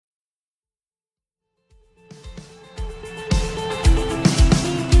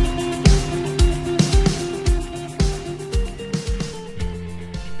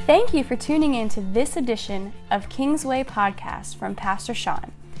Thank you for tuning in to this edition of Kingsway Podcast from Pastor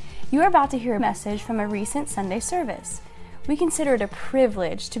Sean. You are about to hear a message from a recent Sunday service. We consider it a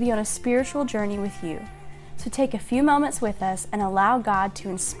privilege to be on a spiritual journey with you. So take a few moments with us and allow God to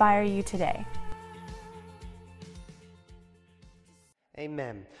inspire you today.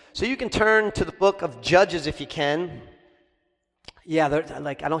 Amen. So you can turn to the book of Judges if you can. Yeah,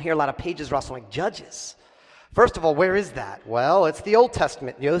 I don't hear a lot of pages rustling. Judges. First of all, where is that? Well, it's the Old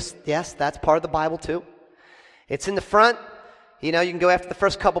Testament. Yes, that's part of the Bible too. It's in the front. You know, you can go after the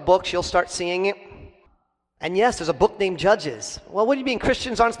first couple books, you'll start seeing it. And yes, there's a book named Judges. Well, what do you mean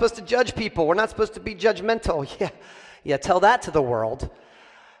Christians aren't supposed to judge people? We're not supposed to be judgmental. Yeah, tell that to the world.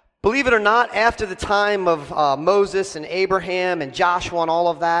 Believe it or not, after the time of Moses and Abraham and Joshua and all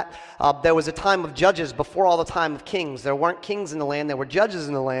of that, there was a time of judges before all the time of kings. There weren't kings in the land, there were judges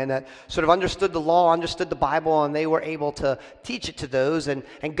in the land that sort of understood the law, understood the Bible, and they were able to teach it to those and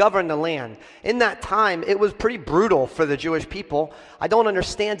govern the land. In that time, it was pretty brutal for the Jewish people. I don't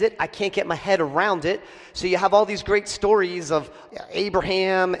understand it. I can't get my head around it. So you have all these great stories of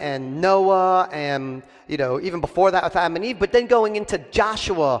Abraham and Noah and, even before that with Adam and Eve, but then going into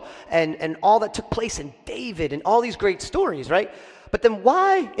Joshua and all that took place in David and all these great stories, right? But then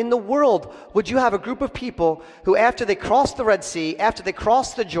why in the world would you have a group of people who, after they crossed the Red Sea, after they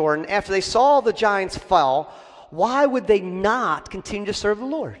crossed the Jordan, after they saw the giants fall, why would they not continue to serve the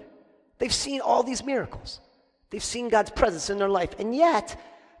Lord? They've seen all these miracles. They've seen God's presence in their life, and yet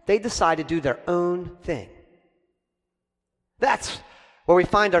they decide to do their own thing. That's where we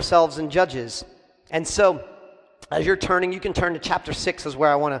find ourselves in Judges. And so, as you're turning, you can turn to chapter 6 is where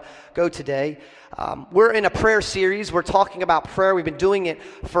I want to go today. We're in a prayer series. We're talking about prayer. We've been doing it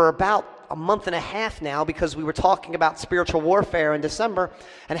for about a month and a half now because we were talking about spiritual warfare in December.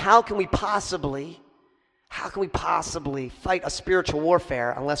 And how can we possibly fight a spiritual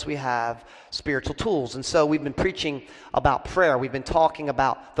warfare unless we have spiritual tools? And so we've been preaching about prayer. We've been talking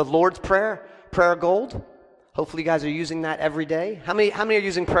about the Lord's Prayer, Prayer Gold. Hopefully you guys are using that every day. How many are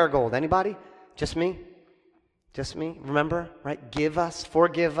using Prayer Gold? Anybody? Just me? Just me? Remember, right? Give us,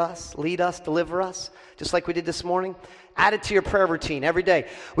 forgive us, lead us, deliver us, just like we did this morning. Add it to your prayer routine every day.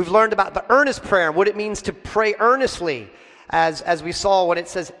 We've learned about the earnest prayer and what it means to pray earnestly, as we saw when it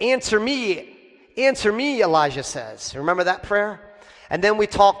says, answer me, Elijah says. Remember that prayer? And then we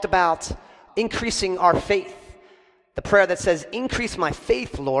talked about increasing our faith. The prayer that says, increase my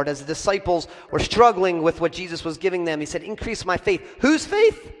faith, Lord, as the disciples were struggling with what Jesus was giving them. He said, increase my faith. Whose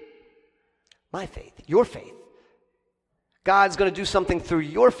faith? My faith, your faith. God's going to do something through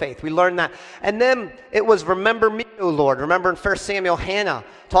your faith. We learned that. And then it was, remember me, O Lord. Remember in 1 Samuel, Hannah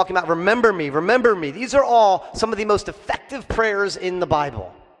talking about remember me, remember me. These are all some of the most effective prayers in the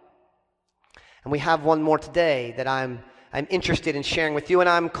Bible. And we have one more today that I'm interested in sharing with you. And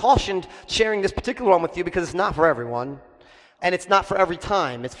I'm cautioned sharing this particular one with you because it's not for everyone. And it's not for every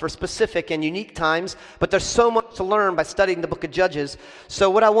time. It's for specific and unique times. But there's so much to learn by studying the book of Judges. So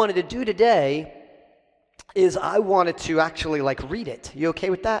what I wanted to do today is I wanted to actually read it. You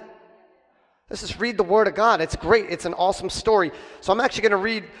okay with that? Let's just read the Word of God. It's great. It's an awesome story. So I'm actually going to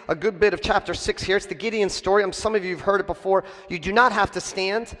read a good bit of chapter 6 here. It's the Gideon story. Some of you have heard it before. You do not have to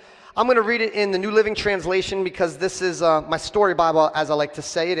stand. I'm going to read it in the New Living Translation because this is my story Bible, as I like to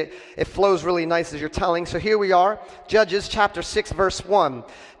say it. It flows really nice as you're telling. So here we are, Judges chapter 6, verse 1.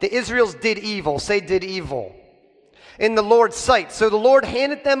 The Israelites did evil. Say, did evil. In the Lord's sight. So the Lord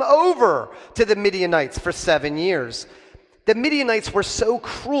handed them over to the Midianites for 7 years. The Midianites were so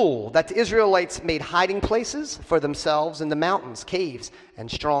cruel that the Israelites made hiding places for themselves in the mountains, caves,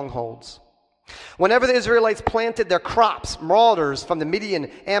 and strongholds. Whenever the Israelites planted their crops, marauders from the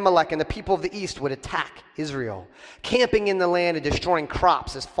Midian, Amalek, and the people of the east would attack Israel, camping in the land and destroying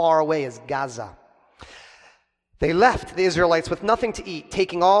crops as far away as Gaza. They left the Israelites with nothing to eat,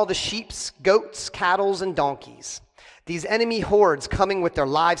 taking all the sheep, goats, cattle, and donkeys. These enemy hordes, coming with their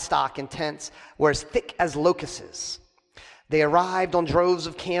livestock and tents, were as thick as locusts. They arrived on droves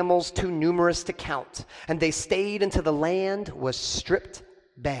of camels too numerous to count, and they stayed until the land was stripped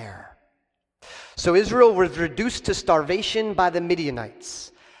bare. So Israel was reduced to starvation by the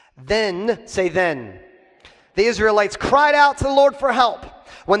Midianites. Then, say then, the Israelites cried out to the Lord for help.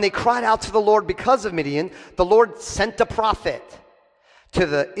 When they cried out to the Lord because of Midian, the Lord sent a prophet to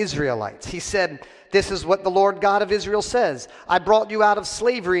the Israelites. He said, this is what the Lord God of Israel says. I brought you out of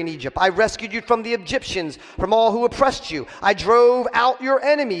slavery in Egypt. I rescued you from the Egyptians, from all who oppressed you. I drove out your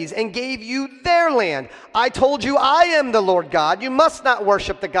enemies and gave you their land. I told you I am the Lord God. You must not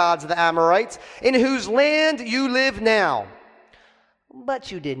worship the gods of the Amorites, in whose land you live now.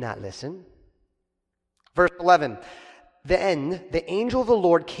 But you did not listen. Verse 11. Then the angel of the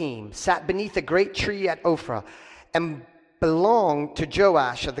Lord came, sat beneath a great tree at Ophrah, and belonged to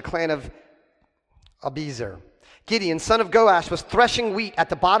Joash of the clan of Abiezer. Gideon, son of Joash, was threshing wheat at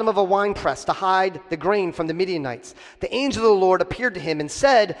the bottom of a winepress to hide the grain from the Midianites. The angel of the Lord appeared to him and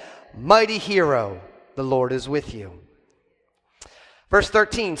said, "Mighty hero, the Lord is with you." Verse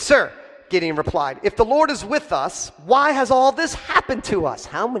 13, "Sir," Gideon replied, "if the Lord is with us, why has all this happened to us?"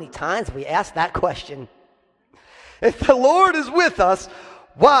 How many times have we asked that question? If the Lord is with us,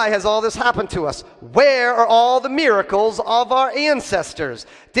 why has all this happened to us? Where are all the miracles of our ancestors?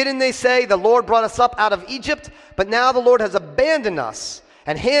 Didn't they say the Lord brought us up out of Egypt? But now the Lord has abandoned us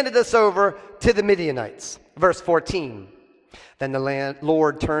and handed us over to the Midianites. Verse 14, then the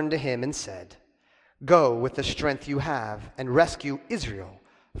Lord turned to him and said, "Go with the strength you have and rescue Israel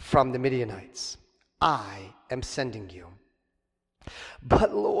from the Midianites. I am sending you."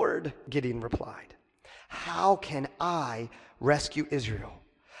 "But Lord," Gideon replied, "how can I rescue Israel?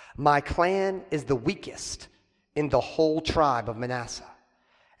 My clan is the weakest in the whole tribe of Manasseh,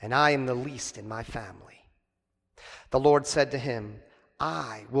 and I am the least in my family." The Lord said to him,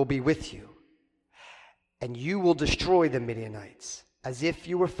 "I will be with you, and you will destroy the Midianites as if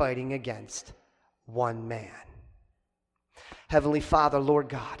you were fighting against one man." Heavenly Father, Lord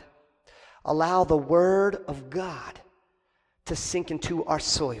God, allow the word of God to sink into our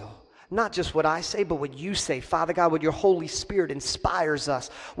soil. Not just what I say, but what you say. Father God, what your Holy Spirit inspires us,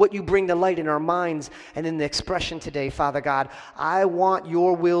 what you bring to light in our minds and in the expression today, Father God. I want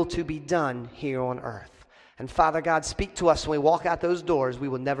your will to be done here on earth. And Father God, speak to us when we walk out those doors. We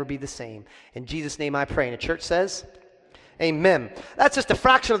will never be the same. In Jesus' name I pray. And the church says, amen. That's just a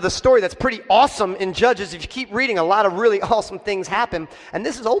fraction of the story that's pretty awesome in Judges. If you keep reading, a lot of really awesome things happen. And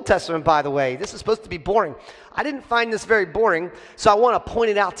this is Old Testament, by the way. This is supposed to be boring. I didn't find this very boring, so I want to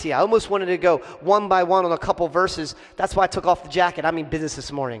point it out to you. I almost wanted to go one by one on a couple verses. That's why I took off the jacket. I mean business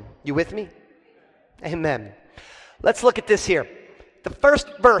this morning. You with me? Amen. Let's look at this here. The first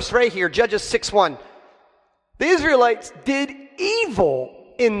verse right here, Judges 6:1. The Israelites did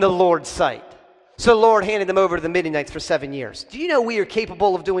evil in the Lord's sight. So the Lord handed them over to the Midianites for 7 years. Do you know we are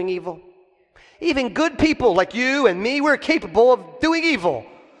capable of doing evil? Even good people like you and me, we're capable of doing evil.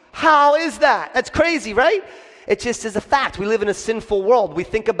 How is that? That's crazy, right? It just is a fact. We live in a sinful world. We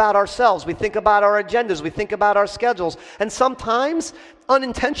think about ourselves. We think about our agendas. We think about our schedules. And sometimes,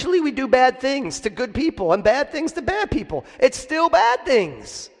 unintentionally, we do bad things to good people and bad things to bad people. It's still bad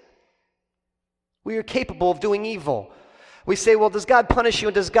things. We are capable of doing evil. We say, well, does God punish you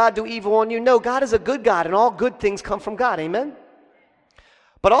and does God do evil on you? No, God is a good God, and all good things come from God. Amen?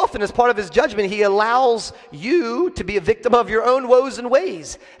 But often, as part of his judgment, he allows you to be a victim of your own woes and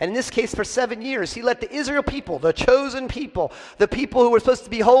ways. And in this case, for 7 years, he let the Israel people, the chosen people, the people who were supposed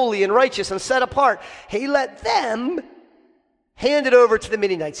to be holy and righteous and set apart, he let them hand it over to the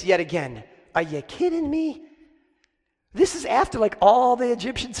Midianites yet again. Are you kidding me? This is after like all the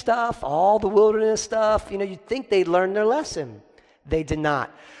Egyptian stuff, all the wilderness stuff. You know, you'd think they'd learn their lesson. They did not.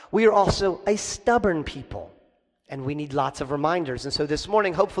 We are also a stubborn people, and we need lots of reminders. And so this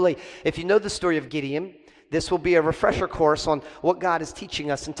morning, hopefully, if you know the story of Gideon, this will be a refresher course on what God is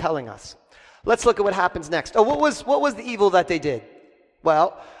teaching us and telling us. Let's look at what happens next. Oh, what was the evil that they did?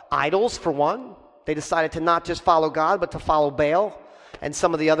 Well, idols, for one. They decided to not just follow God, but to follow Baal and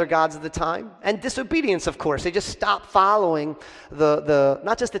some of the other gods of the time. And disobedience, of course. They just stopped following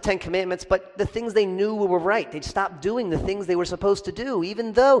not just the Ten Commandments, but the things they knew were right. They stopped doing the things they were supposed to do,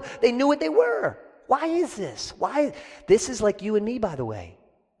 even though they knew what they were. Why is this? Why? This is like you and me, by the way.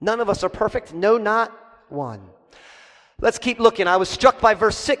 None of us are perfect. No, not one. Let's keep looking. I was struck by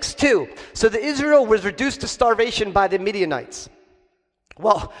verse 6 too. So the Israel was reduced to starvation by the Midianites.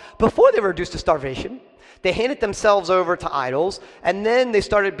 Well, before they were reduced to starvation, they handed themselves over to idols, and then they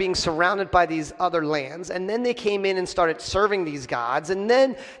started being surrounded by these other lands, and then they came in and started serving these gods, and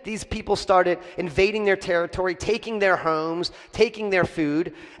then these people started invading their territory, taking their homes, taking their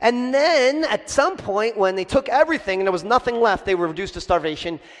food, and then at some point when they took everything and there was nothing left, they were reduced to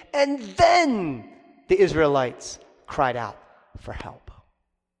starvation, and then the Israelites cried out for help.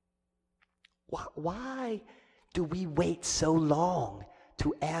 Why do we wait so long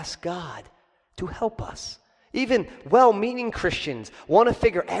to ask God to help us? Even well-meaning Christians want to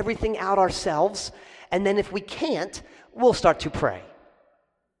figure everything out ourselves, and then if we can't, we'll start to pray.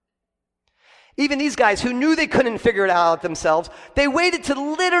 Even these guys who knew they couldn't figure it out themselves, they waited to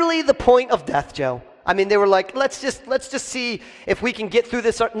literally the point of death, Joe. I mean, they were like, let's just see if we can get through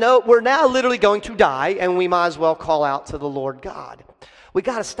this. No, we're now literally going to die, and we might as well call out to the Lord God. We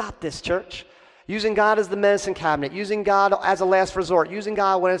got to stop this, church. Using God as the medicine cabinet, using God as a last resort, using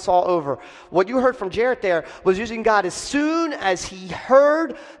God when it's all over. What you heard from Jarrett there was using God as soon as he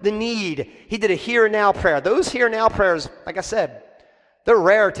heard the need. He did a here and now prayer. Those here and now prayers, like I said, they're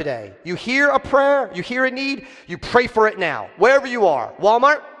rare today. You hear a prayer, you hear a need, you pray for it now. Wherever you are,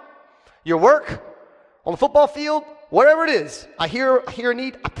 Walmart, your work, on the football field, whatever it is. I hear a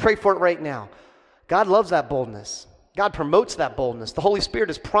need, I pray for it right now. God loves that boldness. God promotes that boldness. The Holy Spirit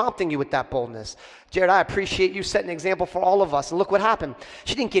is prompting you with that boldness. Jared, I appreciate you setting an example for all of us. And look what happened.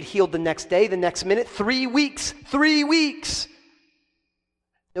 She didn't get healed the next day, the next minute. 3 weeks. 3 weeks.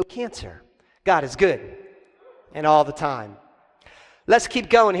 No cancer. God is good. And all the time. Let's keep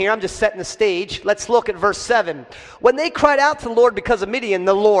going here. I'm just setting the stage. Let's look at verse 7. When they cried out to the Lord because of Midian,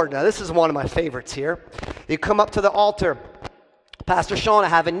 the Lord. Now this is one of my favorites here. You come up to the altar. Pastor Sean, I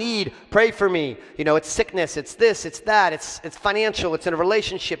have a need. Pray for me. You know, it's sickness, it's this, it's that, it's financial, it's in a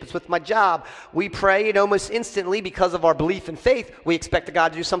relationship, it's with my job. We pray, and almost instantly, because of our belief and faith, we expect the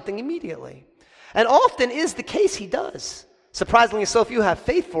God to do something immediately. And often is the case he does. Surprisingly so, if you have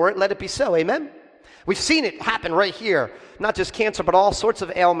faith for it, let it be so. Amen? We've seen it happen right here. Not just cancer, but all sorts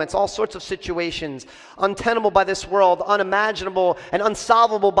of ailments, all sorts of situations, untenable by this world, unimaginable and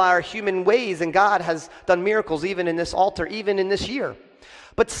unsolvable by our human ways. And God has done miracles even in this altar, even in this year.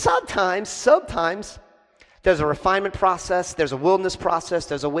 But sometimes, there's a refinement process, there's a wilderness process,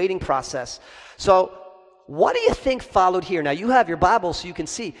 there's a waiting process. So what do you think followed here? Now you have your Bible so you can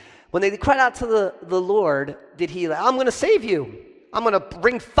see. When they cried out to the Lord, did he, I'm going to save you. I'm going to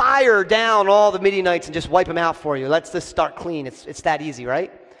bring fire down all the Midianites and just wipe them out for you. Let's just start clean. It's that easy,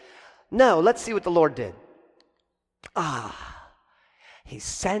 right? No, let's see what the Lord did. He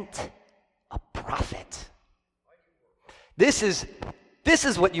sent a prophet. This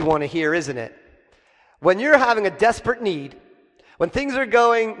is what you want to hear, isn't it? When you're having a desperate need, when things are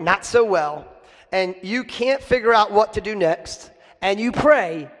going not so well, and you can't figure out what to do next, and you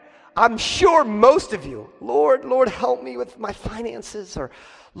pray, I'm sure most of you, Lord, help me with my finances, or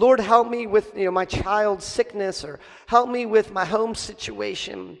Lord, help me with my child's sickness, or help me with my home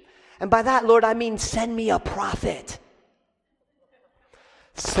situation. And by that, Lord, I mean send me a prophet.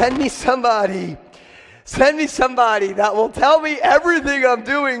 Send me somebody that will tell me everything I'm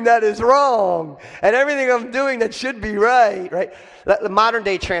doing that is wrong and everything I'm doing that should be right? The modern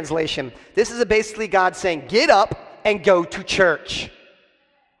day translation, this is basically God saying, get up and go to church.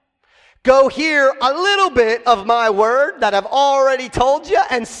 Go hear a little bit of my word that I've already told you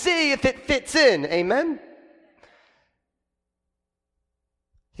and see if it fits in. Amen?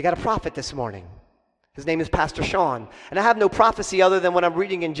 You got a prophet this morning. His name is Pastor Sean. And I have no prophecy other than what I'm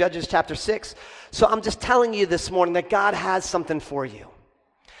reading in Judges chapter 6. So I'm just telling you this morning that God has something for you.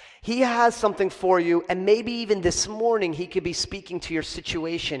 He has something for you, and maybe even this morning he could be speaking to your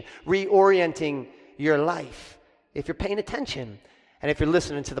situation, reorienting your life, if you're paying attention. And if you're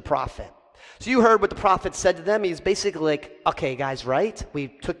listening to the prophet. So you heard what the prophet said to them. He's basically like, okay, guys, right? We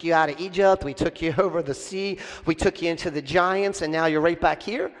took you out of Egypt. We took you over the sea. We took you into the giants, and now you're right back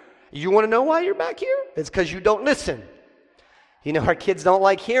here. You want to know why you're back here? It's because you don't listen. Our kids don't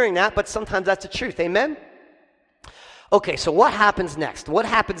like hearing that, but sometimes that's the truth. Amen? Okay, so what happens next? What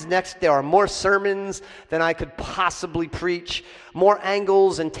happens next? There are more sermons than I could possibly preach, more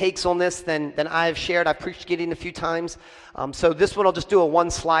angles and takes on this than I've shared. I've preached Gideon a few times. So this one I'll just do a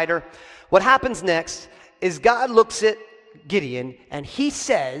one-slider. What happens next is God looks at Gideon and he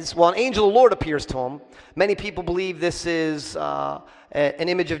says, an angel of the Lord appears to him. Many people believe this is an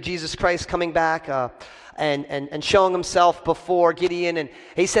image of Jesus Christ coming back and showing himself before Gideon. And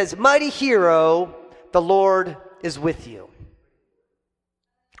he says, mighty hero, the Lord is with you.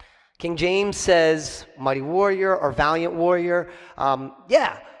 King James says mighty warrior or valiant warrior.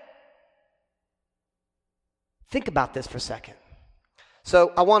 Think about this for a second.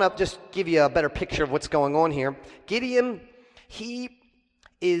 So I want to just give you a better picture of what's going on here. Gideon, he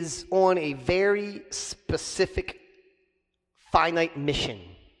is on a very specific, finite mission.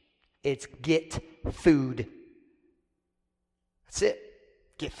 It's get food. That's it.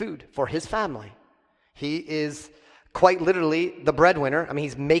 Get food for his family. He is quite literally the breadwinner. I mean,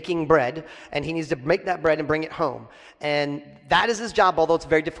 he's making bread, and he needs to make that bread and bring it home. And that is his job, although it's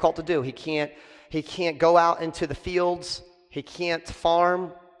very difficult to do. He can't go out into the fields. He can't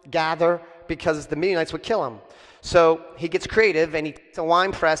farm, gather, because the Midianites would kill him. So he gets creative, and he takes a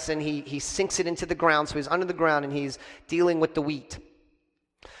wine press, and he sinks it into the ground. So he's under the ground, and he's dealing with the wheat.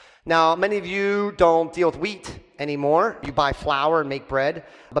 Now, many of you don't deal with wheat anymore. You buy flour and make bread.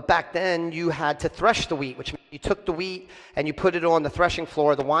 But back then, you had to thresh the wheat, which means You took the wheat and you put it on the threshing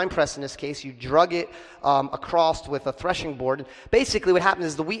floor, the wine press in this case. You drug it across with a threshing board. And basically what happens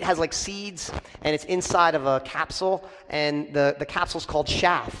is the wheat has like seeds, and it's inside of a capsule, and the capsule's called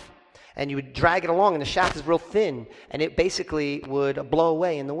chaff. And you would drag it along, and the chaff is real thin, and it basically would blow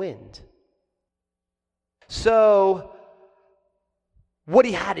away in the wind. So what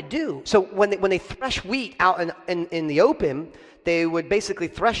he had to do, so when they thresh wheat out in the open, they would basically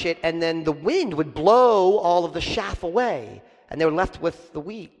thresh it, and then the wind would blow all of the chaff away, and they were left with the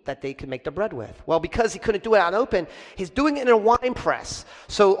wheat that they could make the bread with. Well, because he couldn't do it out in open, he's doing it in a wine press.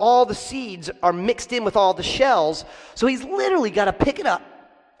 So all the seeds are mixed in with all the shells, so he's literally got to pick it up,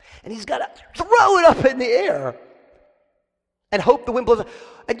 and he's got to throw it up in the air and hope the wind blows.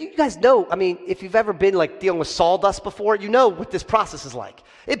 And you guys know, I mean, if you've ever been like dealing with sawdust before, you know what this process is like.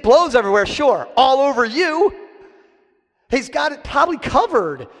 It blows everywhere, sure, all over you. He's got it probably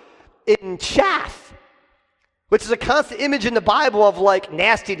covered in chaff, which is a constant image in the Bible of like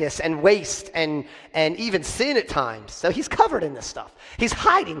nastiness and waste and even sin at times. So he's covered in this stuff. He's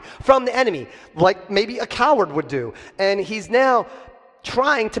hiding from the enemy like maybe a coward would do. And he's now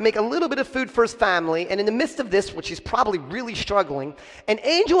trying to make a little bit of food for his family, and in the midst of this, which he's probably really struggling, an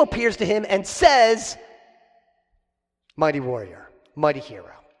angel appears to him and says, "Mighty warrior, mighty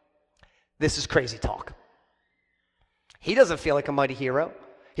hero." This is crazy talk. He doesn't feel like a mighty hero.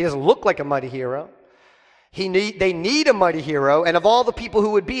 He doesn't look like a mighty hero. They need a mighty hero, and of all the people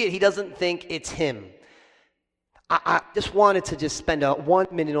who would be it, he doesn't think it's him. I just wanted to just spend 1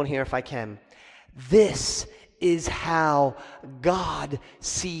 minute on here if I can. This is how God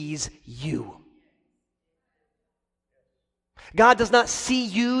sees you. God does not see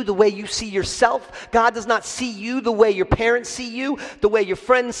you the way you see yourself. God does not see you the way your parents see you, the way your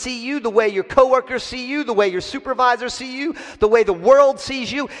friends see you, the way your coworkers see you, the way your supervisors see you, the way the world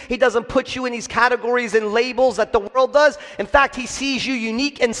sees you. He doesn't put you in these categories and labels that the world does. In fact, he sees you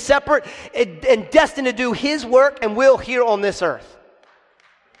unique and separate and destined to do his work and will here on this earth.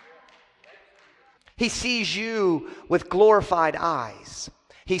 He sees you with glorified eyes.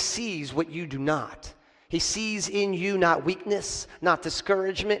 He sees what you do not. He sees in you not weakness, not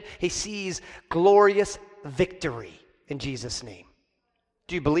discouragement. He sees glorious victory in Jesus' name.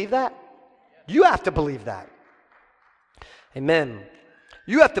 Do you believe that? You have to believe that. Amen.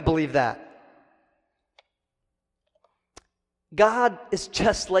 You have to believe that. God is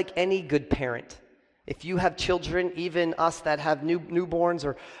just like any good parent. If you have children, even us that have newborns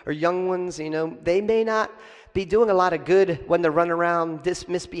or young ones, you know, they may not be doing a lot of good when they're running around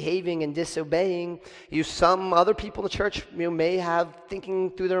misbehaving and disobeying. Some other people in the church, you know, may have thinking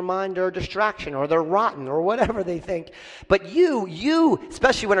through their mind or distraction or they're rotten or whatever they think. But you,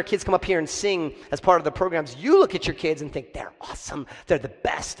 especially when our kids come up here and sing as part of the programs, you look at your kids and think they're awesome. They're the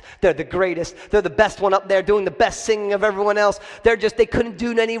best. They're the greatest. They're the best one up there doing the best singing of everyone else. They couldn't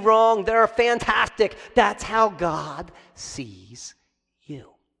do any wrong. They're fantastic. That's how God sees you.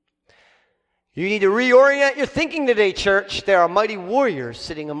 You need to reorient your thinking today, church. There are mighty warriors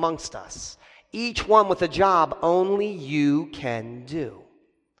sitting amongst us, each one with a job only you can do.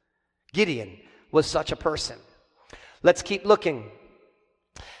 Gideon was such a person. Let's keep looking.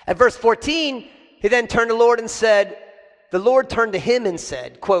 At verse 14, he then turned to the Lord and said, the Lord turned to him and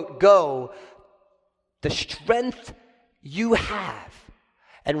said, quote, "Go, the strength you have,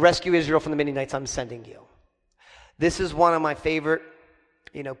 and rescue Israel from the Midianites I'm sending you." This is one of my favorite,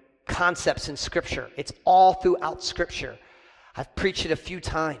 concepts in Scripture. It's all throughout Scripture. I've preached it a few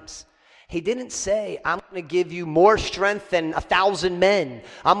times. He didn't say, "I'm going to give you more strength than 1,000 men.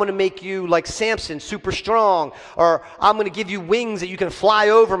 I'm going to make you like Samson, super strong. Or I'm going to give you wings that you can fly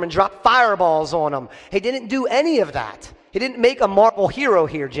over them and drop fireballs on them." He didn't do any of that. He didn't make a Marvel hero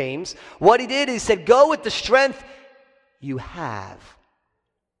here, James. What he did is he said, "Go with the strength you have."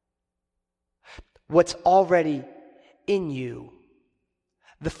 What's already in you.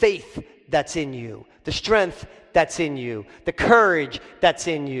 The faith that's in you, the strength that's in you, the courage that's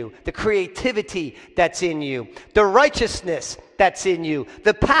in you, the creativity that's in you, the righteousness that's in you,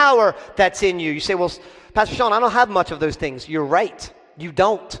 the power that's in you. You say, "Well, Pastor Sean, I don't have much of those things." You're right. You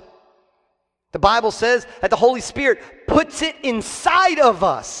don't. The Bible says that the Holy Spirit puts it inside of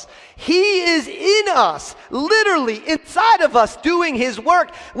us. He is in us, literally inside of us, doing his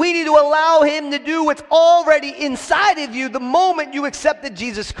work. We need to allow him to do what's already inside of you the moment you accepted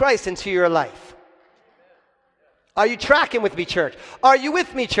Jesus Christ into your life. Are you tracking with me, church? Are you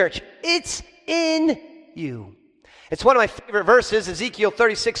with me, church? It's in you. It's one of my favorite verses, Ezekiel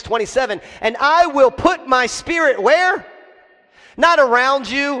 36:27. "And I will put my spirit" where? Not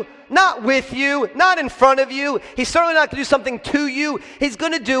around you, not with you, not in front of you. He's certainly not going to do something to you. He's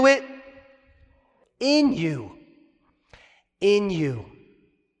going to do it In you. In you.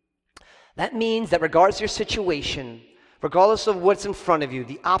 That means that regardless of your situation, regardless of what's in front of you,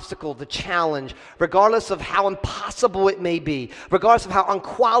 the obstacle, the challenge, regardless of how impossible it may be, regardless of how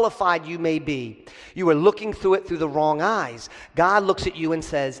unqualified you may be, you are looking through it through the wrong eyes. God looks at you and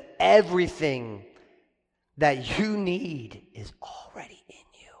says, everything that you need is already in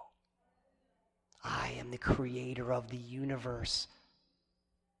you. I am the creator of the universe,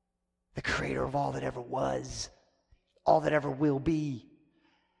 the creator of all that ever was, all that ever will be.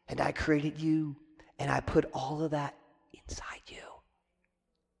 And I created you, and I put all of that inside you.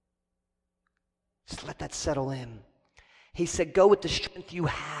 Just let that settle in. He said, go with the strength you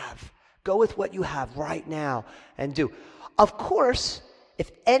have. Go with what you have right now and do. Of course,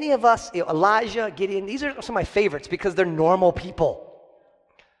 if any of us, Elijah, Gideon, these are some of my favorites because they're normal people.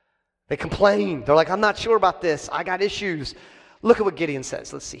 They complain. They're like, I'm not sure about this. I got issues. Look at what Gideon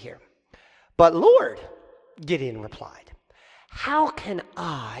says. Let's see here. But Lord, Gideon replied, how can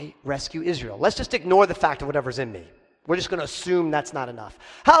I rescue Israel? Let's just ignore the fact of whatever's in me. We're just going to assume that's not enough.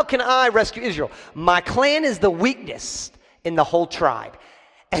 How can I rescue Israel? My clan is the weakest in the whole tribe.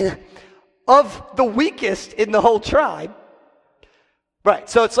 And of the weakest in the whole tribe, right,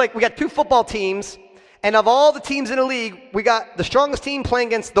 so it's like we got two football teams, and of all the teams in the league, we got the strongest team playing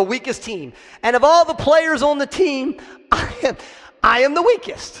against the weakest team. And of all the players on the team, I am the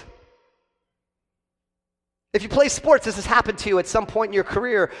weakest. If you play sports, this has happened to you at some point in your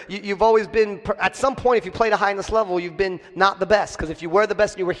career. You've always been, at some point, if you played a high in this level, you've been not the best. Because if you were the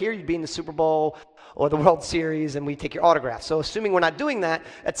best and you were here, you'd be in the Super Bowl or the World Series, and we take your autograph. So assuming we're not doing that,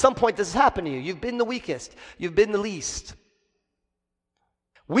 at some point this has happened to you. You've been the weakest. You've been the least.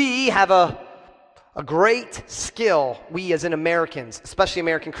 We have a great skill, we as in Americans, especially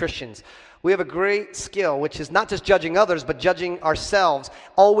American Christians. We have a great skill, which is not just judging others, but judging ourselves,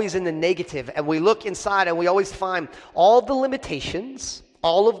 always in the negative. And we look inside and we always find all the limitations,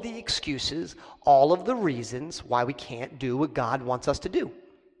 all of the excuses, all of the reasons why we can't do what God wants us to do.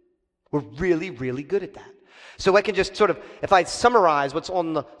 We're really, really good at that. So I can just sort of, if I summarize what's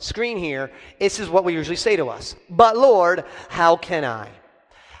on the screen here, this is what we usually say to us. But Lord, how can I?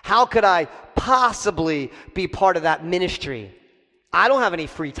 How could I possibly be part of that ministry? I don't have any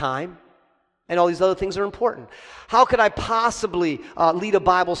free time. And all these other things are important. How could I possibly lead a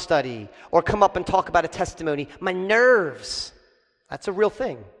Bible study or come up and talk about a testimony? My nerves, that's a real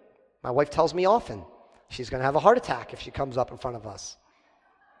thing. My wife tells me often she's going to have a heart attack if she comes up in front of us.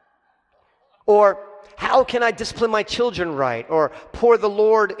 Or how can I discipline my children right? Or pour the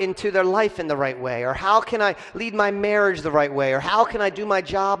Lord into their life in the right way? Or how can I lead my marriage the right way? Or how can I do my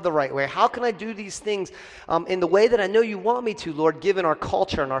job the right way? How can I do these things in the way that I know you want me to, Lord, given our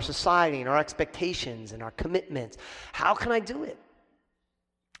culture and our society and our expectations and our commitments? How can I do it?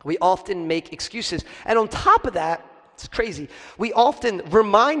 We often make excuses. And on top of that, it's crazy, we often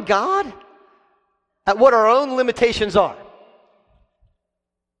remind God at what our own limitations are.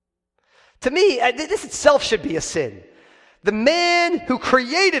 To me, this itself should be a sin. The man who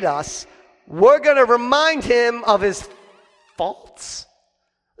created us, we're going to remind him of his faults.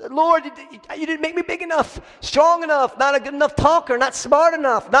 Lord, you didn't make me big enough, strong enough, not a good enough talker, not smart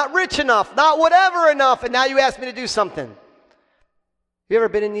enough, not rich enough, not whatever enough, and now you ask me to do something. You ever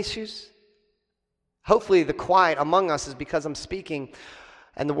been in these shoes? Hopefully the quiet among us is because I'm speaking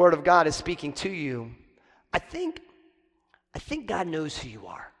and the Word of God is speaking to you. I think God knows who you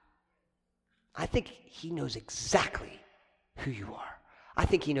are. I think he knows exactly who you are. I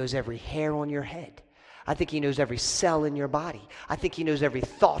think he knows every hair on your head. I think he knows every cell in your body. I think he knows every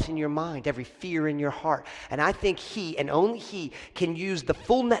thought in your mind, every fear in your heart. And I think he, and only he, can use the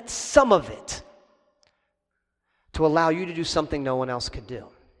full net sum of it to allow you to do something no one else could do.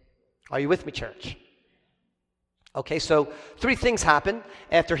 Are you with me, church? Okay, so 3 things happen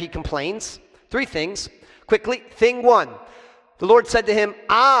after he complains. 3 things. Quickly, thing 1. The Lord said to him,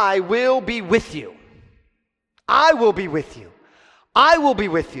 I will be with you. I will be with you. I will be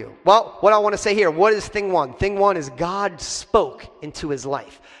with you. Well, what I want to say here, what is thing 1? Thing 1 is God spoke into his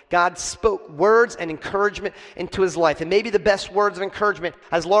life. God spoke words and encouragement into his life. And maybe the best words of encouragement,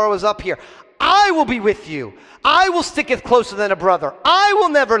 as Laura was up here, I will be with you. I will sticketh closer than a brother. I will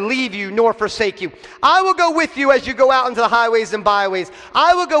never leave you nor forsake you. I will go with you as you go out into the highways and byways.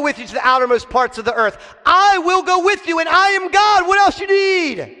 I will go with you to the outermost parts of the earth. I will go with you, and I am God. What else you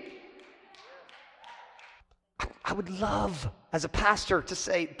need? I would love, as a pastor, to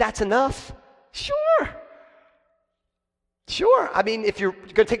say, that's enough. Sure. I mean, if you're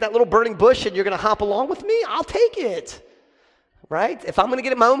going to take that little burning bush and you're going to hop along with me, I'll take it. Right? If I'm going to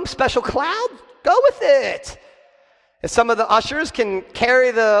get in my own special cloud, go with it. If some of the ushers can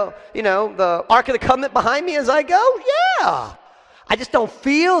carry the Ark of the Covenant behind me as I go, yeah. I just don't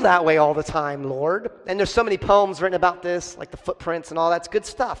feel that way all the time, Lord. And there's so many poems written about this, like the footprints and all that's good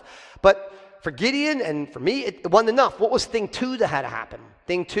stuff. But for Gideon and for me, it wasn't enough. What was thing 2 that had to happen?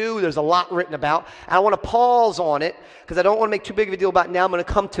 Thing 2, there's a lot written about. And I want to pause on it because I don't want to make too big of a deal about it now. I'm going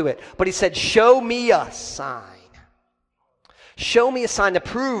to come to it. But he said, show me a sign. Show me a sign to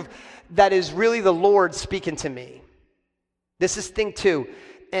prove that is really the Lord speaking to me. This is thing 2.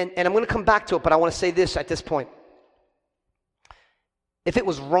 And I'm going to come back to it, but I want to say this at this point. If it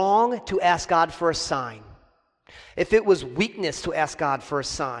was wrong to ask God for a sign, if it was weakness to ask God for a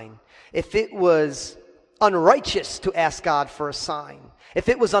sign, if it was unrighteous to ask God for a sign, if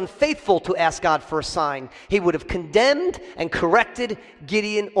it was unfaithful to ask God for a sign, he would have condemned and corrected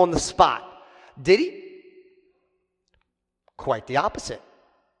Gideon on the spot. Did he? Quite the opposite.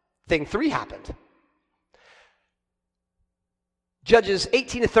 Thing 3 happened. Judges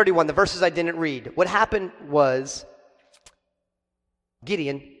 18 to 31, the verses I didn't read. What happened was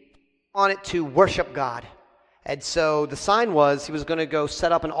Gideon wanted to worship God. And so the sign was he was going to go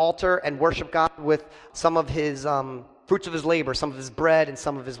set up an altar and worship God with some of his fruits of his labor, some of his bread and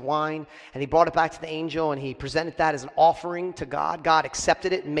some of his wine. And he brought it back to the angel and he presented that as an offering to God. God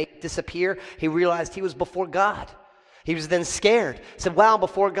accepted it and made it disappear. He realized he was before God. He was then scared. He said, wow,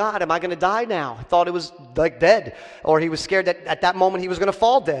 before God, am I going to die now? I thought it was like dead. Or he was scared that at that moment he was going to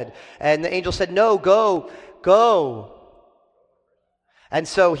fall dead. And the angel said, no, go. And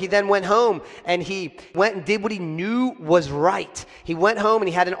so he then went home and he went and did what he knew was right. He went home and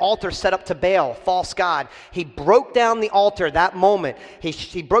he had an altar set up to Baal, false god. He broke down the altar that moment.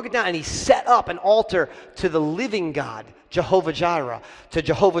 He broke it down and he set up an altar to the living God, Jehovah Jireh, to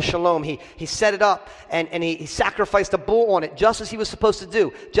Jehovah Shalom. He set it up and he sacrificed a bull on it just as he was supposed to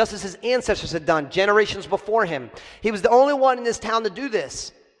do, just as his ancestors had done generations before him. He was the only one in this town to do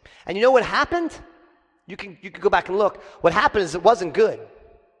this. And you know what happened? You can go back and look. What happened is it wasn't good.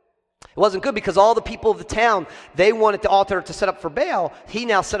 It wasn't good because all the people of the town, they wanted the altar to set up for Baal. He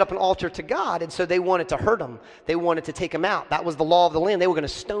now set up an altar to God, and so they wanted to hurt him. They wanted to take him out. That was the law of the land. They were going to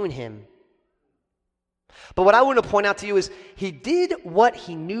stone him. But what I want to point out to you is he did what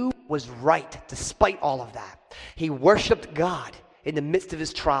he knew was right despite all of that. He worshiped God in the midst of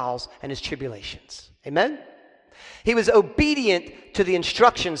his trials and his tribulations. Amen? He was obedient to the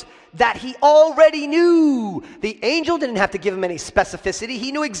instructions that he already knew. The angel didn't have to give him any specificity.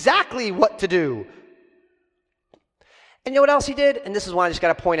 He knew exactly what to do. And you know what else he did? And this is why I just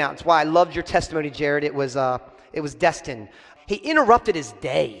got to point out. It's why I loved your testimony, Jared. It was destined. He interrupted his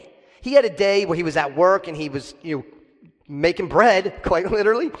day. He had a day where he was at work and he was, making bread, quite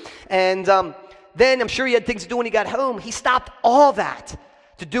literally. And then I'm sure he had things to do when he got home. He stopped all that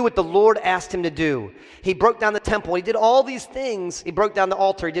to do what the Lord asked him to do. He broke down the temple. He did all these things. He broke down the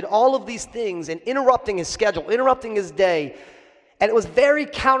altar. He did all of these things and interrupting his schedule, interrupting his day. And it was very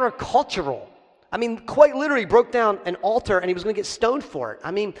countercultural. I mean, quite literally broke down an altar and he was going to get stoned for it. I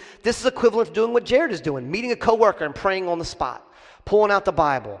mean, this is equivalent to doing what Jared is doing, meeting a coworker and praying on the spot, pulling out the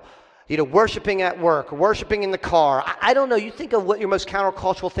Bible, worshiping at work, worshiping in the car. I don't know. You think of what your most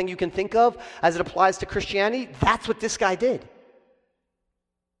countercultural thing you can think of as it applies to Christianity? That's what this guy did.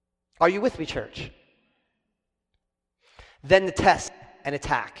 Are you with me, church? Then the test and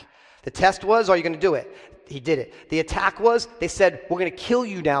attack. The test was, are you going to do it? He did it. The attack was, they said, we're going to kill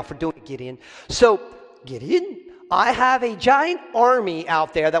you now for doing it, Gideon. So, Gideon, I have a giant army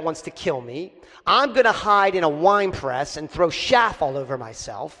out there that wants to kill me. I'm going to hide in a wine press and throw chaff all over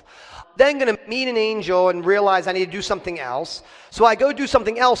myself. Then going to meet an angel and realize I need to do something else. So I go do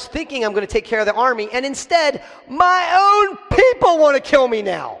something else thinking I'm going to take care of the army. And instead, my own people want to kill me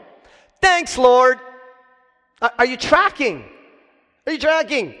now. Thanks, Lord. Are you tracking? Are you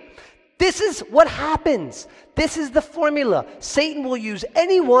tracking? This is what happens. This is the formula. Satan will use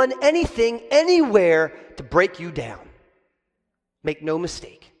anyone, anything, anywhere to break you down. Make no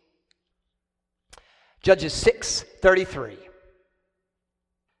mistake. Judges 6:33.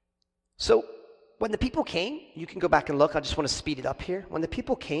 So when the people came, you can go back and look. I just want to speed it up here. When the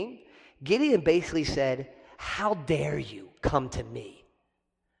people came, Gideon basically said, how dare you come to me?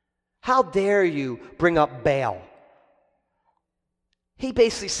 How dare you bring up Baal? He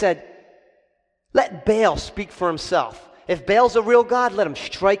basically said, let Baal speak for himself. If Baal's a real God, let him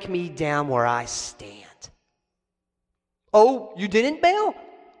strike me down where I stand. Oh, you didn't, Baal?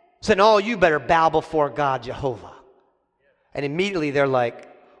 So no, you better bow before God, Jehovah. And immediately they're like,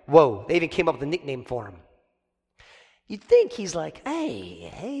 whoa, they even came up with a nickname for him. You'd think he's like,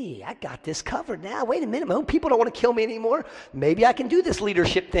 hey, I got this covered now. Wait a minute, people don't want to kill me anymore. Maybe I can do this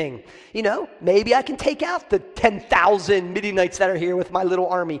leadership thing. Maybe I can take out the 10,000 Midianites that are here with my little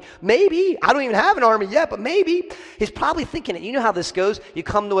army. Maybe. I don't even have an army yet, but maybe. He's probably thinking it. You know how this goes. You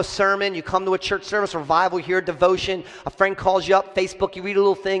come to a sermon, you come to a church service, revival, you hear a devotion, a friend calls you up, Facebook, you read a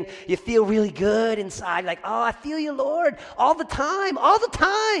little thing, you feel really good inside, like, oh, I feel you, Lord, all the time.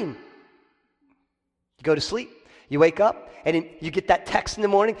 You go to sleep. You wake up, and you get that text in the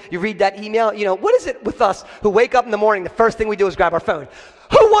morning. You read that email. What is it with us who wake up in the morning, the first thing we do is grab our phone.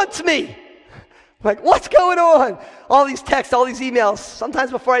 Who wants me? Like, what's going on? All these texts, all these emails.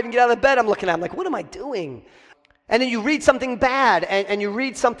 Sometimes before I even get out of bed, I'm looking at them like, what am I doing? And then you read something bad, and you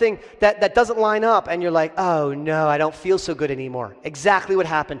read something that doesn't line up, and you're like, oh, no, I don't feel so good anymore. Exactly what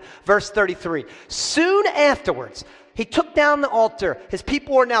happened. Verse 33. Soon afterwards, he took down the altar. His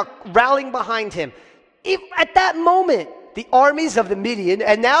people were now rallying behind him. At that moment, the armies of the Midian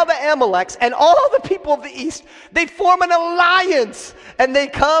and now the Amaleks and all the people of the east, they form an alliance, and they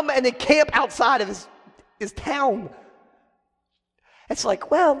come and they camp outside of his town. It's like,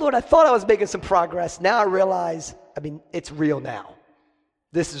 well, Lord, I thought I was making some progress. Now I realize, it's real now.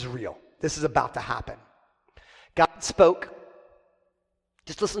 This is real. This is about to happen. God spoke.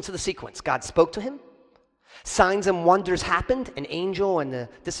 Just listen to the sequence. God spoke to him. Signs and wonders happened, an angel and the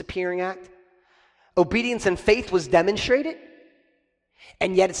disappearing act. Obedience and faith was demonstrated,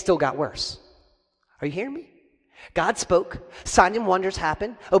 and yet it still got worse. Are you hearing me? God spoke, signs and wonders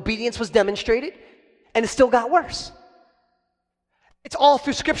happened, obedience was demonstrated, and it still got worse. It's all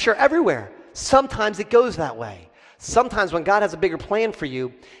through Scripture everywhere. Sometimes it goes that way. Sometimes when God has a bigger plan for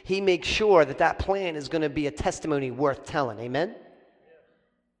you, he makes sure that plan is going to be a testimony worth telling. Amen?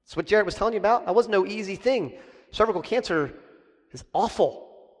 That's what Jared was telling you about. That wasn't no easy thing. Cervical cancer is awful.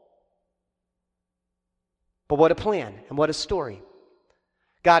 But what a plan and what a story.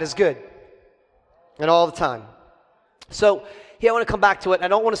 God is good. And all the time. So here I want to come back to it. I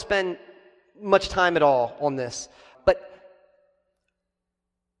don't want to spend much time at all on this. But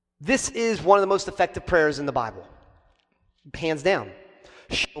this is one of the most effective prayers in the Bible. Hands down.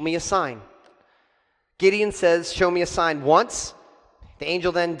 Show me a sign. Gideon says, show me a sign once. The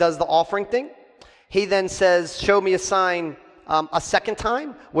angel then does the offering thing. He then says, show me a sign a second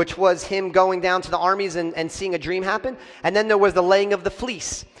time, which was him going down to the armies and seeing a dream happen. And then there was the laying of the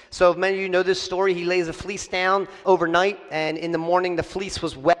fleece. So if many of you know this story, he lays a fleece down overnight, and in the morning the fleece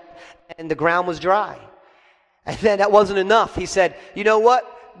was wet and the ground was dry. And then that wasn't enough. He said, you know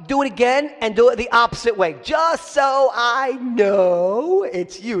what? Do it again and do it the opposite way, just so I know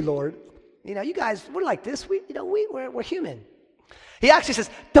it's you, Lord. You guys, we're like this. We're human. He actually says,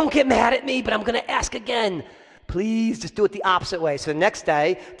 don't get mad at me, but I'm going to ask again. Please just do it the opposite way. So the next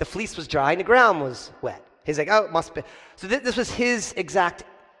day, the fleece was dry and the ground was wet. He's like, oh, it must be. So this was his exact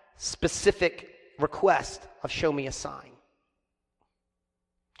specific request of show me a sign.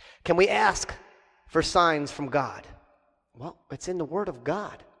 Can we ask for signs from God? Well, it's in the Word of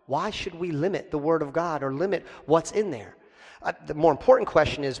God. Why should we limit the Word of God or limit what's in there? The more important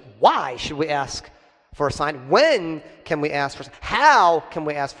question is, why should we ask for a sign? When can we ask for a sign? How can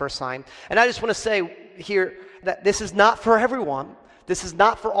we ask for a sign? And I just want to say here that this is not for everyone. This is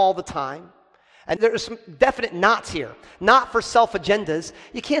not for all the time. And there's some definite nots here. Not for self-agendas.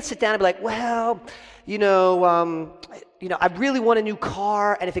 You can't sit down and be like, well, I really want a new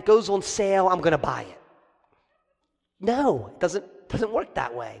car, and if it goes on sale, I'm going to buy it. No, it doesn't work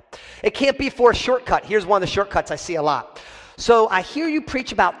that way. It can't be for a shortcut. Here's one of the shortcuts I see a lot. So I hear you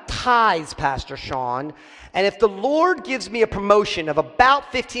preach about tithes, Pastor Sean, and if the Lord gives me a promotion of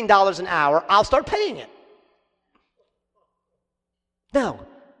about $15 an hour, I'll start paying it. No,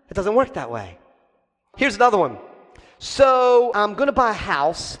 it doesn't work that way. Here's another one. So I'm going to buy a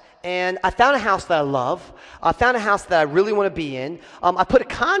house, and I found a house that I love. I found a house that I really want to be in. I put a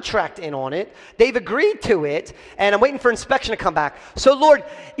contract in on it. They've agreed to it, and I'm waiting for inspection to come back. So Lord,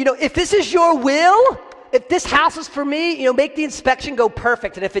 if this is your will, if this house is for me, make the inspection go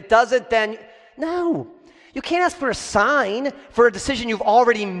perfect. And if it doesn't, then no. You can't ask for a sign for a decision you've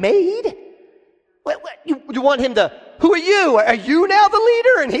already made. What, you want him to, who are you? Are you now the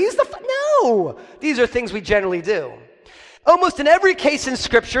leader and he's the, no. These are things we generally do. Almost in every case in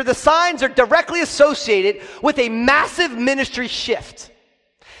Scripture, the signs are directly associated with a massive ministry shift.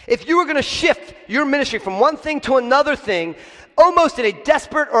 If you were going to shift your ministry from one thing to another thing, almost in a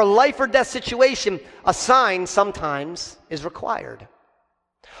desperate or life or death situation, a sign sometimes is required.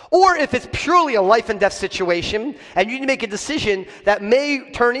 Or if it's purely a life and death situation, and you need to make a decision that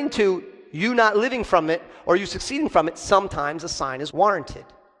may turn into you not living from it or you succeeding from it, sometimes a sign is warranted.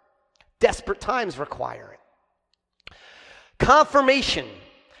 Desperate times require it. Confirmation.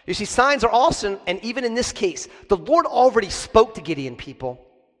 You see, signs are awesome, and even in this case, the Lord already spoke to Gideon, people.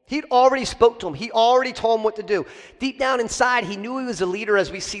 He already spoke to him. He already told him what to do. Deep down inside, he knew he was a leader,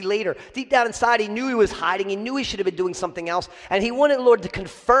 as we see later. Deep down inside, he knew he was hiding. He knew he should have been doing something else. And he wanted the Lord to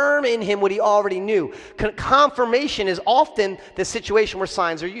confirm in him what he already knew. Confirmation is often the situation where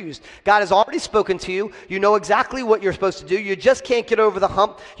signs are used. God has already spoken to you. You know exactly what you're supposed to do. You just can't get over the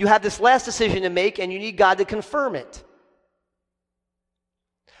hump. You have this last decision to make, and you need God to confirm it.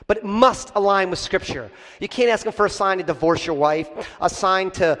 But it must align with Scripture. You can't ask him for a sign to divorce your wife, a sign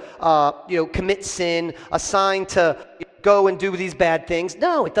to commit sin, a sign to go and do these bad things.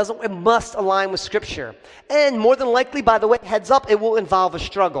 No, it doesn't. It must align with Scripture. And more than likely, by the way, heads up, it will involve a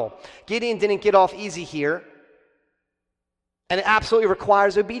struggle. Gideon didn't get off easy here. And it absolutely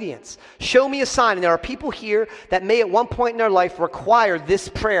requires obedience. Show me a sign. And there are people here that may at one point in their life require this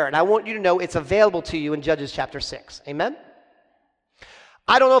prayer. And I want you to know it's available to you in Judges chapter 6. Amen?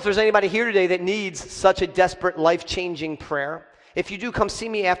 I don't know if there's anybody here today that needs such a desperate, life-changing prayer. If you do, come see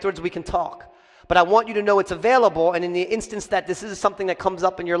me afterwards. We can talk. But I want you to know it's available. And in the instance that this is something that comes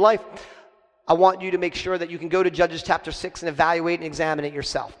up in your life, I want you to make sure that you can go to Judges chapter 6 and evaluate and examine it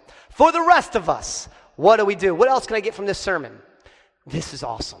yourself. For the rest of us, what do we do? What else can I get from this sermon? This is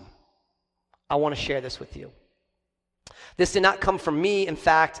awesome. I want to share this with you. This did not come from me. In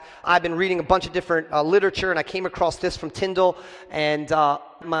fact, I've been reading a bunch of different literature, and I came across this from Tyndale, and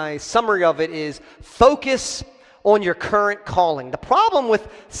my summary of it is focus on your current calling. The problem with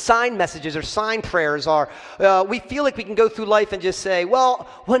sign messages or sign prayers are we feel like we can go through life and just say, well,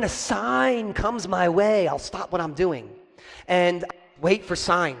 when a sign comes my way, I'll stop what I'm doing and wait for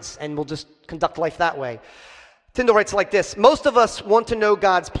signs, and we'll just conduct life that way. Tyndale writes like this: most of us want to know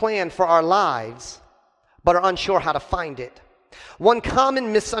God's plan for our lives, but are unsure how to find it. One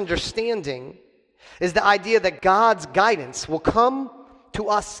common misunderstanding is the idea that God's guidance will come to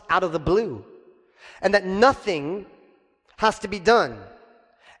us out of the blue, and that nothing has to be done,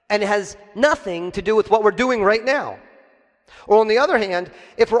 and it has nothing to do with what we're doing right now. Or on the other hand,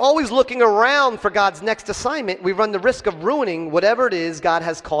 if we're always looking around for God's next assignment, we run the risk of ruining whatever it is God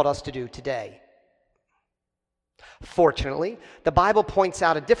has called us to do today. Fortunately, the Bible points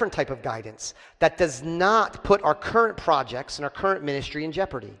out a different type of guidance that does not put our current projects and our current ministry in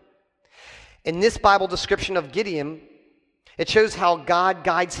jeopardy. In this Bible description of Gideon, it shows how God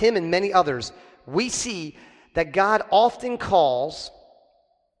guides him and many others. We see that God often calls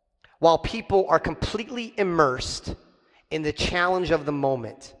while people are completely immersed in the challenge of the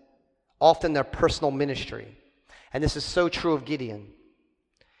moment, often their personal ministry. And this is so true of Gideon.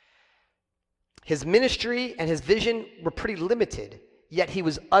 His ministry and his vision were pretty limited, yet he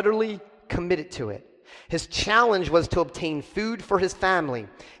was utterly committed to it. His challenge was to obtain food for his family,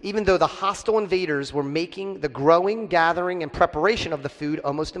 even though the hostile invaders were making the growing, gathering, and preparation of the food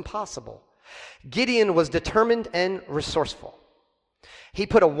almost impossible. Gideon was determined and resourceful. He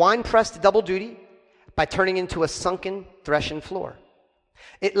put a wine press to double duty by turning into a sunken threshing floor.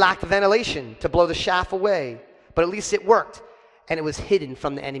 It lacked ventilation to blow the chaff away, but at least it worked, and it was hidden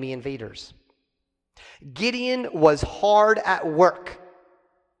from the enemy invaders. Gideon was hard at work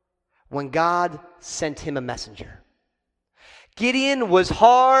when God sent him a messenger. Gideon was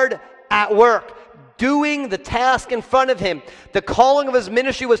hard at work doing the task in front of him. The calling of his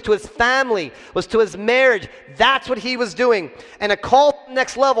ministry was to his family, was to his marriage. That's what he was doing. And a call to the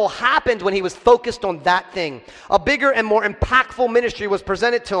next level happened when he was focused on that thing. A bigger and more impactful ministry was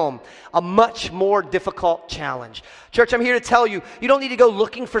presented to him. A much more difficult challenge. Church, I'm here to tell you, you don't need to go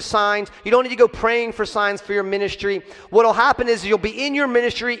looking for signs. You don't need to go praying for signs for your ministry. What will happen is you'll be in your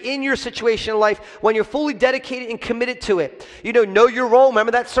ministry, in your situation in life, when you're fully dedicated and committed to it. You know your role.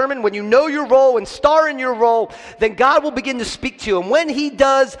 Remember that sermon? When you know your role and star in your role, then God will begin to speak to you. And when he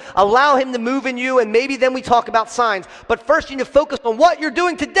does, allow him to move in you, and maybe then we talk about signs. But first you need to focus on what you're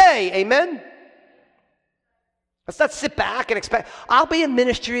doing today. Amen? Let's not sit back and expect, I'll be in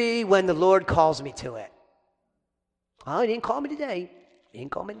ministry when the Lord calls me to it. Oh, he didn't call me today. He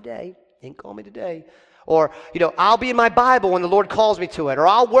didn't call me today. He didn't call me today. Or, I'll be in my Bible when the Lord calls me to it. Or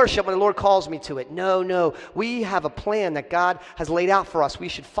I'll worship when the Lord calls me to it. No. We have a plan that God has laid out for us. We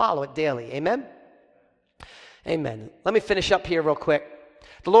should follow it daily. Amen? Amen. Let me finish up here real quick.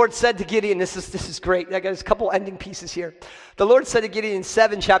 The Lord said to Gideon, this is great. I got a couple ending pieces here. The Lord said to Gideon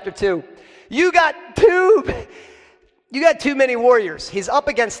in chapter 2, you got too many warriors. He's up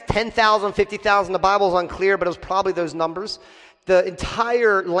against 10,000, 50,000. The Bible's unclear, but it was probably those numbers. The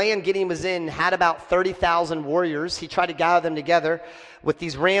entire land Gideon was in had about 30,000 warriors. He tried to gather them together with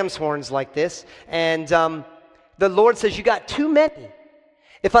these ram's horns like this. And the Lord says, you got too many.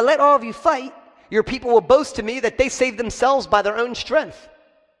 If I let all of you fight, Your people will boast to me that they saved themselves by their own strength.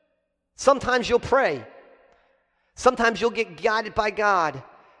 Sometimes you'll pray. Sometimes you'll get guided by God,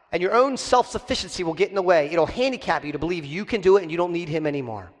 and your own self-sufficiency will get in the way. It'll handicap you to believe you can do it and you don't need him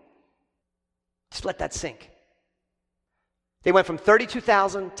anymore. Just let that sink. They went from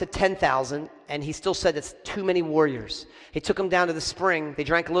 32,000 to 10,000, and he still said it's too many warriors. He took them down to the spring. They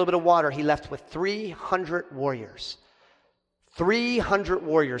drank a little bit of water. He left with 300 warriors. 300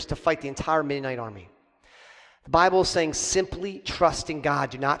 warriors to fight the entire Midianite army. The Bible is saying simply trust in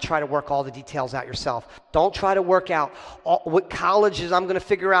God. Do not try to work all the details out yourself. Don't try to work out what colleges I'm going to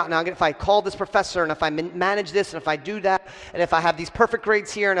figure out. Now, if I call this professor, and if I manage this, and if I do that, and if I have these perfect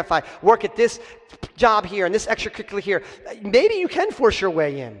grades here, and if I work at this job here, and this extracurricular here, maybe you can force your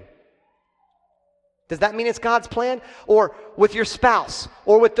way in. Does that mean it's God's plan? Or with your spouse,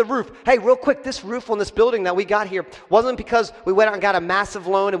 or with the roof. Hey, real quick, this roof on this building that we got here wasn't because we went out and got a massive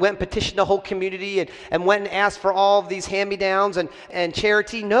loan and went and petitioned the whole community and went and asked for all of these hand-me-downs and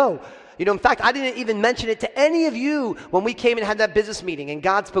charity. No. You know, in fact, I didn't even mention it to any of you when we came and had that business meeting, and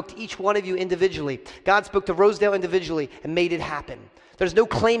God spoke to each one of you individually. God spoke to Rosedale individually and made it happen. There's no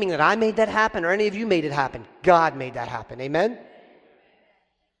claiming that I made that happen or any of you made it happen. God made that happen. Amen?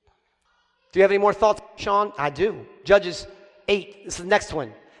 Do you have any more thoughts, Sean? I do. Judges 8. This is the next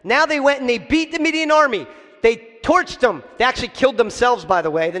one. Now they went and they beat the Midian army. They torched them. They actually killed themselves, by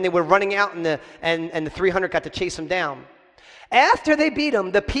the way. Then they were running out, and the 300 got to chase them down. After they beat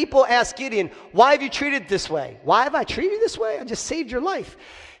them, the people asked Gideon, why have you treated this way? Why have I treated you this way? I just saved your life.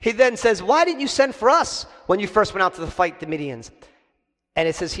 He then says, why didn't you send for us when you first went out to fight the Midians? And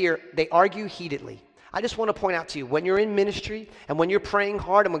it says here, they argue heatedly. I just want to point out to you, when you're in ministry and when you're praying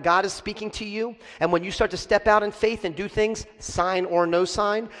hard and when God is speaking to you and when you start to step out in faith and do things, sign or no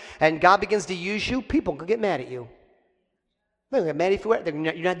sign, and God begins to use you, people can get mad at you. They'll get mad if you're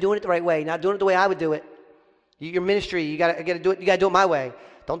not doing it the right way. You're not doing it the way I would do it. Your ministry, you gotta do it. You gotta do it my way.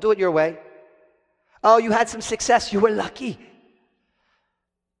 Don't do it your way. Oh, you had some success. You were lucky.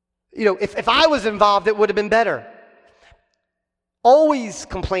 You know, if I was involved, it would have been better. Always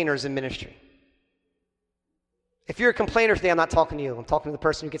complainers in ministry. If you're a complainer today, I'm not talking to you. I'm talking to the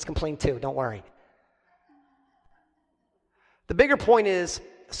person who gets complained to. Don't worry. The bigger point is,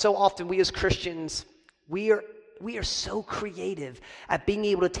 so often we as Christians, we are so creative at being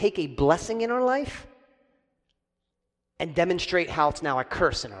able to take a blessing in our life and demonstrate how it's now a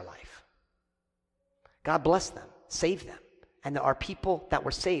curse in our life. God bless them, save them. And there are people that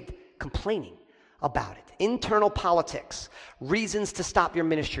were saved complaining about it. Internal politics, reasons to stop your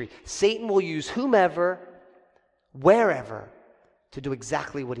ministry. Satan will use whomever, wherever, to do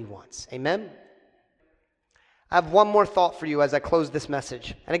exactly what he wants. Amen? I have one more thought for you as I close this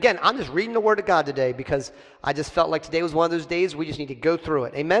message. And again, I'm just reading the Word of God today because I just felt like today was one of those days we just need to go through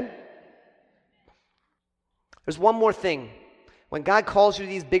it. Amen? There's one more thing. When God calls you to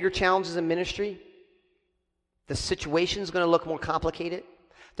these bigger challenges in ministry, the situation's going to look more complicated.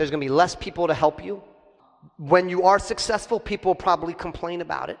 There's going to be less people to help you. When you are successful, people will probably complain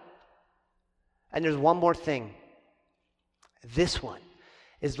about it. And there's one more thing. This one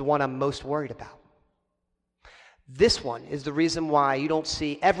is the one I'm most worried about. This one is the reason why you don't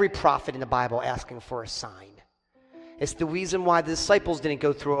see every prophet in the Bible asking for a sign. It's the reason why the disciples didn't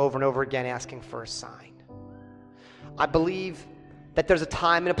go through over and over again asking for a sign. I believe that there's a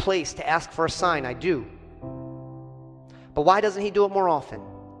time and a place to ask for a sign. I do. But why doesn't he do it more often?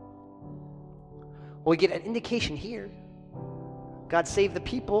 Well, we get an indication here. God saved the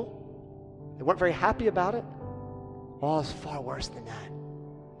people. They weren't very happy about it. Oh, it's far worse than that.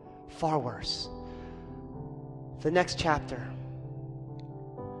 Far worse. The next chapter.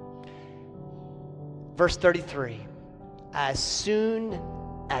 Verse 33. As soon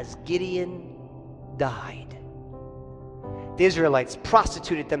as Gideon died, the Israelites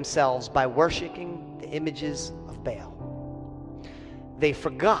prostituted themselves by worshiping the images of Baal. They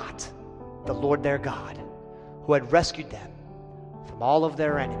forgot the Lord their God, who had rescued them from all of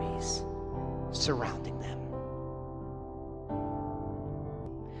their enemies surrounding them.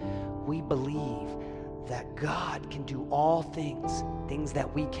 We believe that God can do all things, things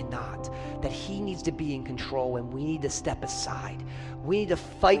that we cannot, that he needs to be in control and we need to step aside. We need to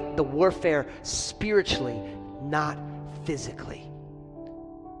fight the warfare spiritually, not physically.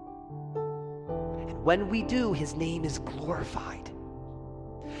 And when we do, his name is glorified.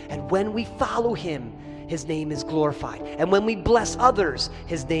 And when we follow him, his name is glorified. And when we bless others,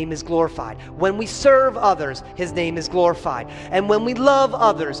 his name is glorified. When we serve others, his name is glorified. And when we love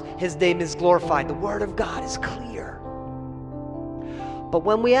others, his name is glorified. The word of God is clear. But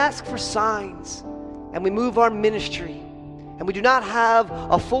when we ask for signs and we move our ministry and we do not have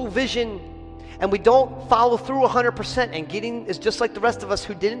a full vision and we don't follow through 100%, and Gideon is just like the rest of us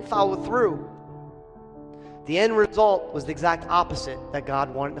who didn't follow through, the end result was the exact opposite that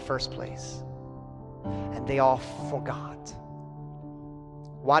God wanted in the first place. And they all forgot.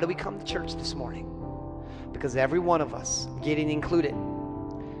 Why do we come to church this morning? Because every one of us, Gideon included,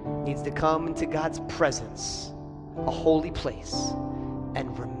 needs to come into God's presence, a holy place,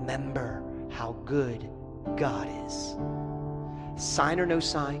 and remember how good God is. Sign or no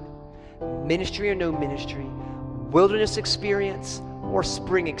sign, ministry or no ministry, wilderness experience or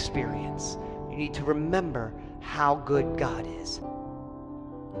spring experience, you need to remember how good God is.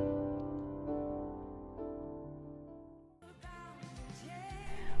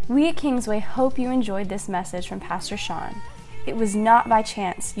 We at Kingsway hope you enjoyed this message from Pastor Sean. It was not by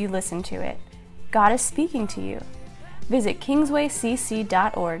chance you listened to it. God is speaking to you. Visit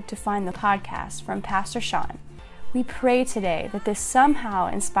kingswaycc.org to find the podcast from Pastor Sean. We pray today that this somehow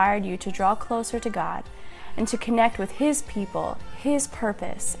inspired you to draw closer to God and to connect with His people, His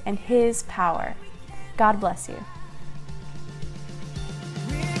purpose, and His power. God bless you.